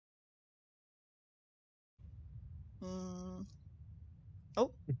Mm.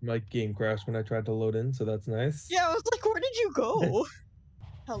 Oh, My game crashed when I tried to load in, so that's nice. yeah, I was like, where did you go?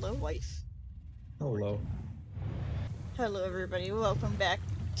 Hello, wife. How are you? Hello. Hello, everybody. Welcome back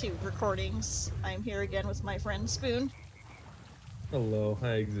to Recordings. I'm here again with my friend Spoon, Hello,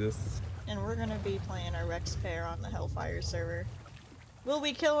 I exist. and we're gonna be playing our Rex pair on the Hellfire server. Will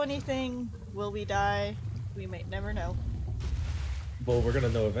we kill anything? Will we die? We may never know. Well, we're gonna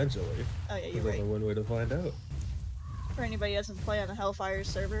know eventually. Oh yeah, you're There's right. only one way to find out. For anybody who doesn't play on the Hellfire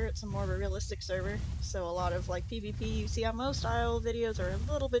server, it's a more of a realistic server, so a lot of like PvP you see on most style videos are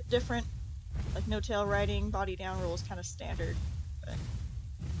a little bit different. Like no tail riding, body down rule is kind of standard, but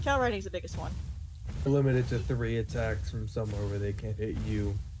tail riding's the biggest one. We're limited to 3 attacks from somewhere where they can't hit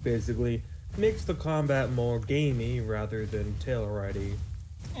you. Basically, makes the combat more gamey rather than tail riding.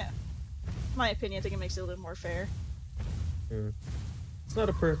 Yeah. In my opinion, I think it makes it a little more fair. It's not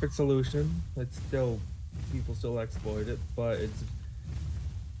a perfect solution. It's still, people still exploit it, but it's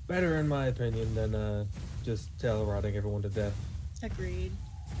better in my opinion than just tail riding everyone to death. Agreed.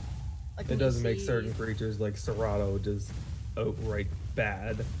 Like It doesn't make certain creatures like Serato just outright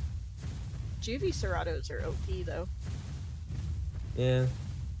bad. Juvie Ceratos are OP though. Yeah.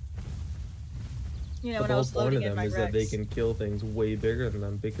 You know, But when the I whole was point loading of in them my is Rex. that they can kill things way bigger than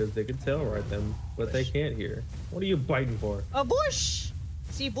them because they can tail ride them, but they can't here. What are you biting for? A bush!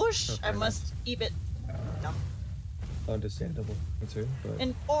 See bush? Okay. I must eat it. Dumb. Understandable answer, but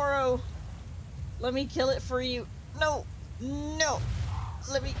And Oro! Let me kill it for you. No! No!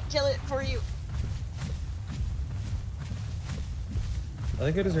 Let me kill it for you. I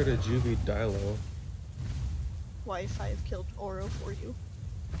think I just heard a Juvie Dilo. Wife, I have killed Oro for you.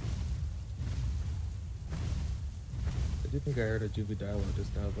 I do think I heard a Juvie Dilo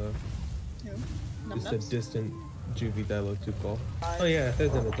just now though. No. Just a distant Juvie Dilo 2 call. Bye. Oh yeah,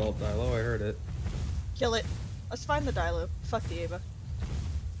 there's an adult Dilo, I heard it. Kill it. Let's find the Dilo. Fuck the Ava.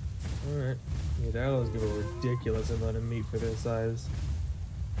 Alright. Yeah, Dilos give a ridiculous amount of meat for their size.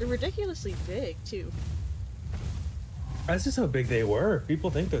 They're ridiculously big, too. That's just how big they were.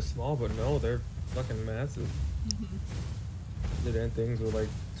 People think they're small, but no, they're fucking massive. The damn things were like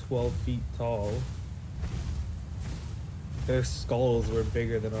 12 feet tall. Their skulls were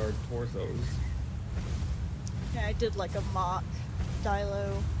bigger than our torsos. Yeah, I did like a mock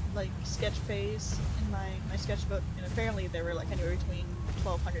Dilo, like, sketch phase in my sketchbook, and apparently they were like anywhere between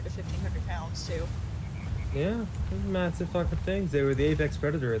 1,200 to 1,500 pounds, too. Yeah, they're massive fucking things. They were the apex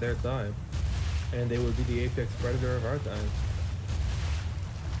predator of their time. And they would be the apex predator of our time.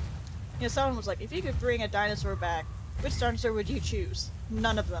 You know, someone was like, if you could bring a dinosaur back, which dinosaur would you choose?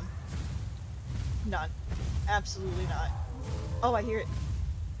 None of them. None. Absolutely not. Oh, I hear it.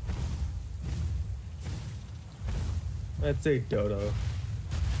 I'd say Dodo.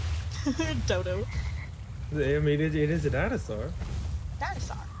 Dodo. I mean, it is a dinosaur.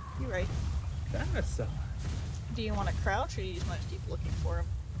 Dinosaur. You're right. Dinosaur. Do you want to crouch, or do you just want to keep looking for him?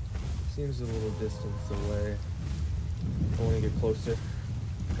 Seems a little distance away. I want to get closer.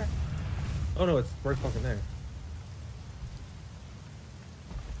 Okay. Oh no, it's right fucking there.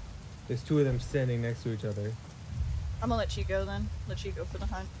 There's 2 of them standing next to each other. I'm gonna let you go then. Let you go for the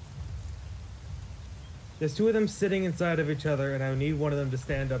hunt. There's 2 of them sitting inside of each other, and I need one of them to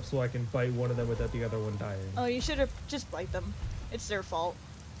stand up so I can bite one of them without the other one dying. Oh, you should have just bite them. It's their fault.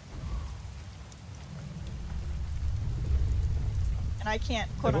 And I can't,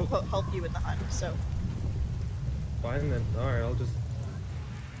 quote-unquote, help you in the hunt, so... Fine then. Alright, I'll just...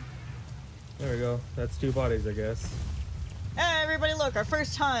 There we go. That's 2 bodies, I guess. Hey, everybody look! Our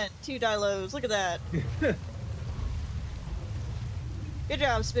first hunt! 2 Dilos, look at that! Good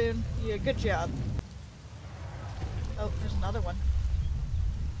job, Spoon. Yeah, good job. Oh, there's another one.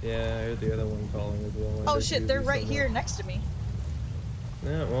 Yeah, I heard the other one calling as well. Oh shit, they're right here next to me.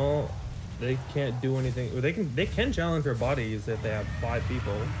 Yeah, well, they can't do anything. Well, they can challenge their bodies if they have 5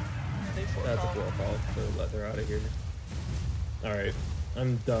 people. Yeah, That's a 4 call, so they're out of here. Alright,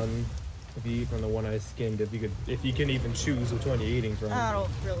 I'm done. If you eat from the one I skinned, if you can even choose which one you're eating from. I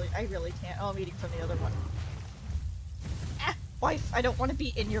really can't. Oh, I'm eating from the other one. Ah, wife, I don't want to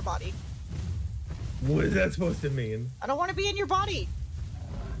be in your body. What is that supposed to mean? I don't want to be in your body!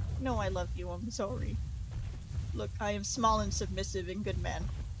 No, I love you, I'm sorry. Look, I am small and submissive and good man.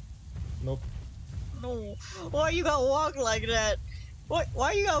 Nope. No. Why you gotta walk like that?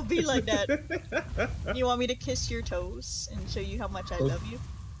 Why you gotta be like that? You want me to kiss your toes and show you how much I love you?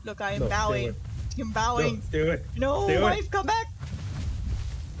 Look, I am bowing. I'm bowing. Let's do it. No, do wife, it. come back!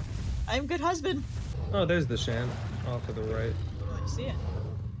 I'm good husband. Oh, there's the shant off to the right. I see it.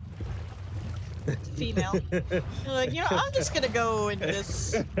 Female. You're like, I'm just gonna go into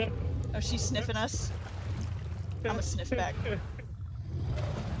this. Oh, she's sniffing us. I'm a sniff back.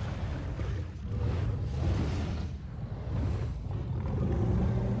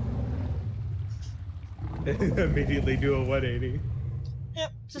 Immediately do a 180.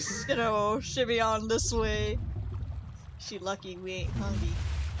 Yep, just gonna shimmy on this way. She lucky we ain't hungry.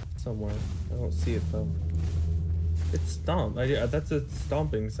 Somewhere. I don't see it though. It's stomp. That's a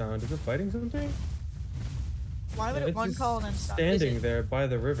stomping sound. Is it fighting something? Why would it one call and then stop? Standing there by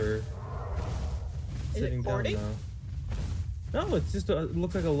the river. Sitting down now. No, it's just it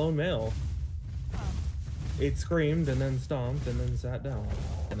looked like a lone male. Oh. It screamed and then stomped and then sat down.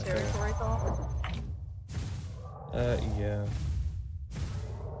 A territory call? Yeah.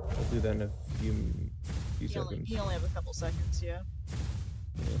 I'll do that in a few seconds. You only have a couple seconds, yeah.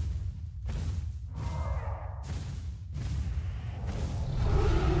 Yeah.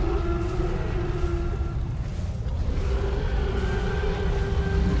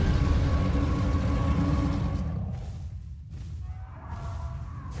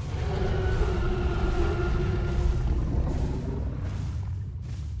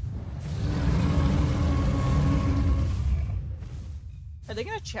 Are they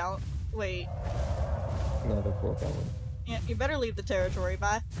gonna challenge? Wait. No, they're poor problem. Yeah, you better leave the territory.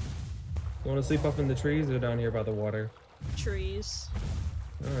 Bye. You want to sleep up in the trees or down here by the water? Trees.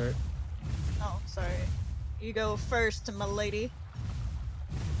 Alright. Oh, sorry. You go first, my lady.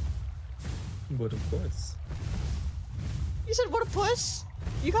 But of course. You said what a puss?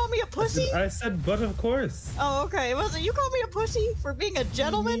 You called me a pussy? I said but of course. Oh, okay. You called me a pussy for being a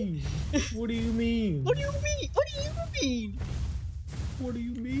gentleman? What do you mean? What do you mean? What do you mean? What do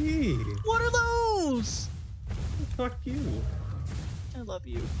you mean? What are those? Fuck you. I love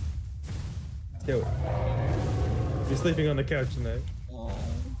you. Do it. You're sleeping on the couch tonight. Oh,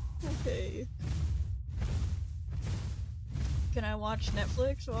 okay. Can I watch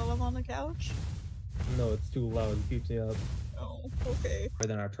Netflix while I'm on the couch? No, it's too loud. It keeps me up. Oh, okay.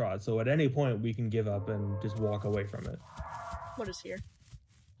 Than our trot. So at any point we can give up and just walk away from it. What is here?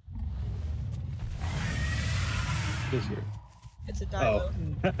 This here. It's a dialo.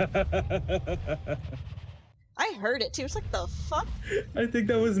 Oh. I heard it too. It's like, the fuck? I think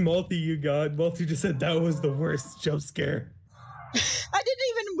that was Malty you got. Malty just said that was the worst jump scare. I didn't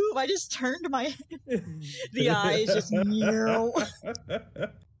even move. I just turned my the eyes just meow.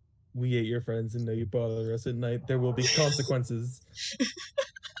 We ate your friends and now you bother us at night. There will be consequences.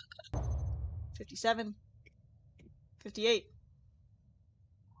 57. 58.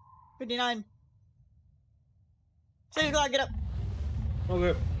 59. 6 o'clock, get up.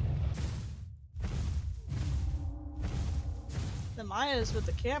 Okay. The Maya's with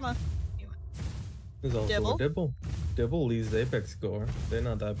the camera. There's also Dibble? a Dibble. Dibble leads Apex score. They're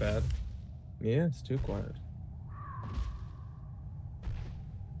not that bad. Yeah, it's too quiet.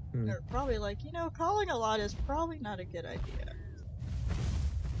 They're probably like, calling a lot is probably not a good idea.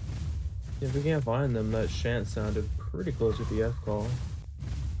 If we can't find them, that shant sounded pretty close with the F call.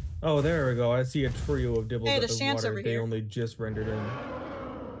 Oh, there we go. I see a trio of Dibbles at the water. They only just rendered in.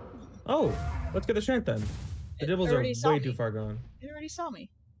 Oh, let's get the shant then. The Dibbles are way too far gone. It already saw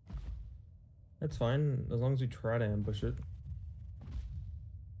me. That's fine, as long as we try to ambush it.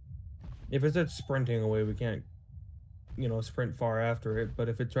 If it starts sprinting away, we can't, sprint far after it, but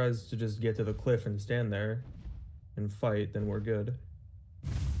if it tries to just get to the cliff and stand there and fight, then we're good.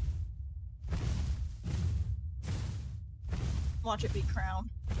 Watch it be crowned.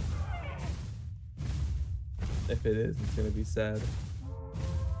 If it is, it's gonna be sad.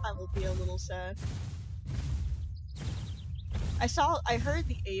 I will be a little sad. I heard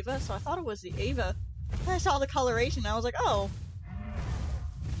the Ava, so I thought it was the Ava. Then I saw the coloration, and I was like, oh.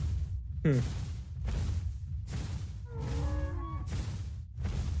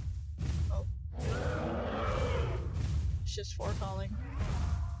 Oh. It's just forecalling.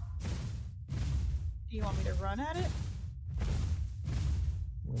 Do you want me to run at it?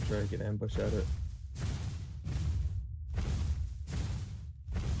 I'll try to get ambush at it.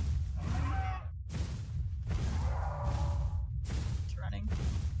 It's running.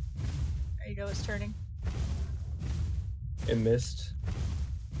 There you go, it's turning. It missed.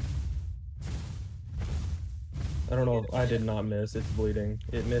 I don't know. I did not miss. It's bleeding.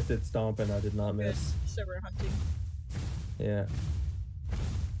 It missed its stomp and I did not miss. So we're hunting. Yeah.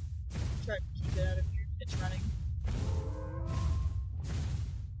 Try to keep it out of here. It's running.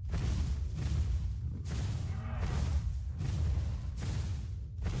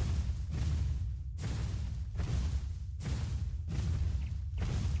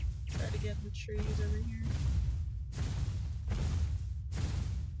 Try to get the trees over here.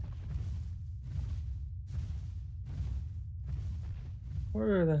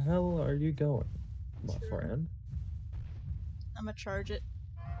 Where the hell are you going, my friend? I'm gonna charge it.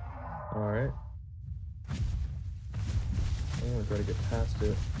 Alright. I'm gonna try to get past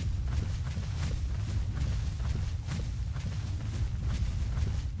it.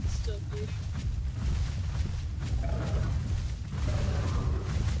 Still bleeding. You're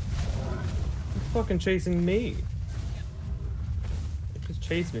fucking chasing me. It just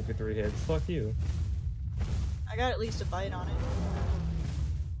chased me for 3 hits. Fuck you. I got at least a bite on it.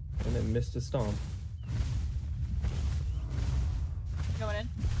 And it missed a stomp. Going in.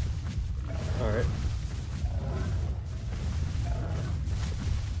 Alright.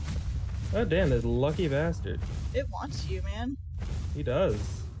 Oh damn, this lucky bastard. It wants you, man. He does.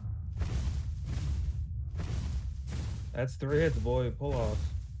 That's 3 hits, boy. Pull off.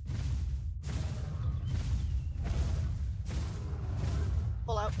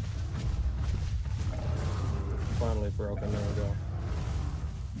 Pull out. Finally broken. There we go.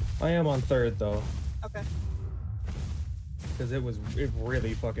 I am on 3rd though. Okay. Because it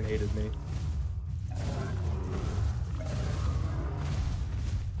really fucking hated me.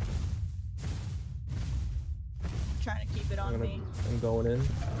 Trying to keep it on me. I'm going in.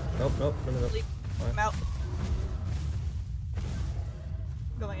 Nope, nope. No. I'm out.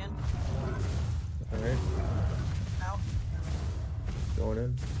 Going in. Alright. Out. Going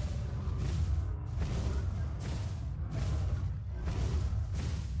in.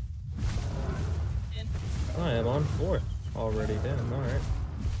 In. I am on 4th already. Damn, alright.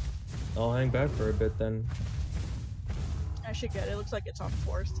 I'll hang back for a bit then. I should get it. It looks like it's on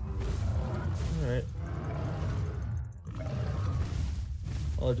 4th. Alright.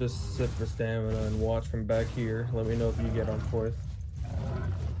 I'll just sit for stamina and watch from back here. Let me know if you get on 4th.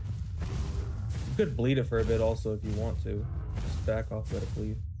 You could bleed it for a bit also if you want to. Just back off, let it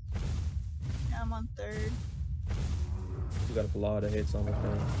bleed. Yeah, I'm on 3rd. You got a lot of hits on the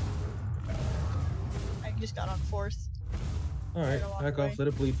thing. I just got on 4th. Alright, back off, let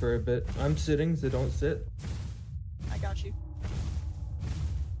it bleed for a bit. I'm sitting, so don't sit. I got you.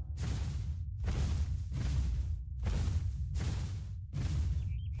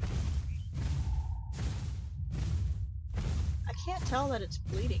 I can't tell that it's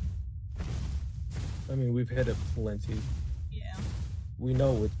bleeding. I mean, we've hit it plenty. Yeah. We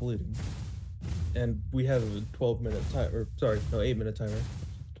know it's bleeding. And we have a 12-minute timer. Sorry, no, 8-minute timer.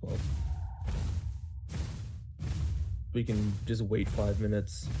 12. We can just wait 5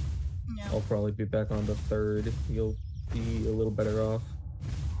 minutes. Yeah. I'll probably be back on the 3rd. You'll be a little better off.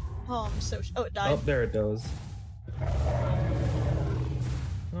 Oh, I'm so oh, it died. Oh, there it goes.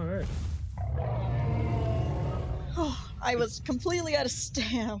 Alright. Oh, I was completely out of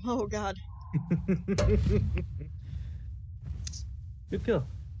stam. Oh god. Good kill.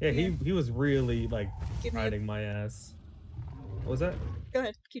 Yeah, Yeah. he was really like riding my ass. What was that? Go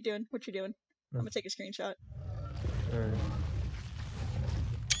ahead, keep doing what you're doing. I'm gonna take a screenshot. Alright.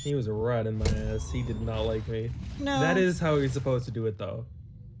 He was riding my ass. He did not like me. No. That is how he's supposed to do it though.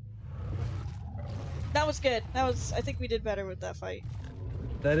 That was good. That was I think we did better with that fight.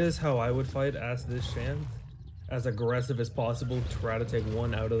 That is how I would fight as this Shant. As aggressive as possible, try to take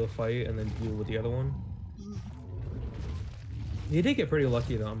one out of the fight and then deal with the other one. He did get pretty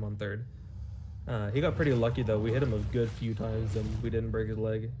lucky though. I'm on 3rd. He got pretty lucky though. We hit him a good few times and we didn't break his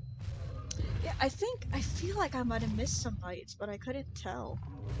leg. Yeah, I feel like I might have missed some bites, but I couldn't tell.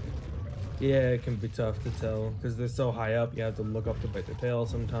 Yeah, it can be tough to tell because they're so high up. You have to look up to bite their tail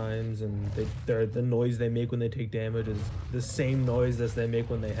sometimes, and the noise they make when they take damage is the same noise as they make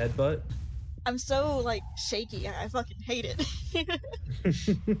when they headbutt. I'm so like shaky. I fucking hate it.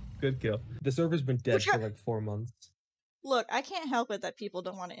 Good kill. The server's been dead for like 4 months. Look, I can't help it that people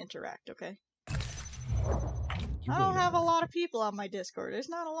don't want to interact, okay? I don't have a lot of people on my Discord. There's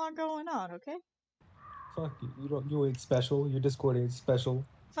not a lot going on, okay? Fuck you. You ain't special. Your Discord ain't special.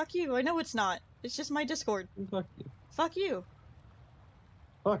 Fuck you. I know it's not. It's just my Discord. Fuck you. Fuck you.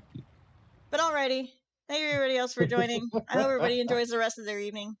 Fuck you. But alrighty. Thank you everybody else for joining. I hope everybody enjoys the rest of their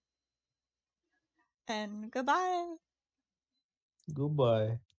evening. And goodbye.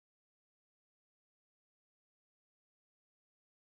 Goodbye.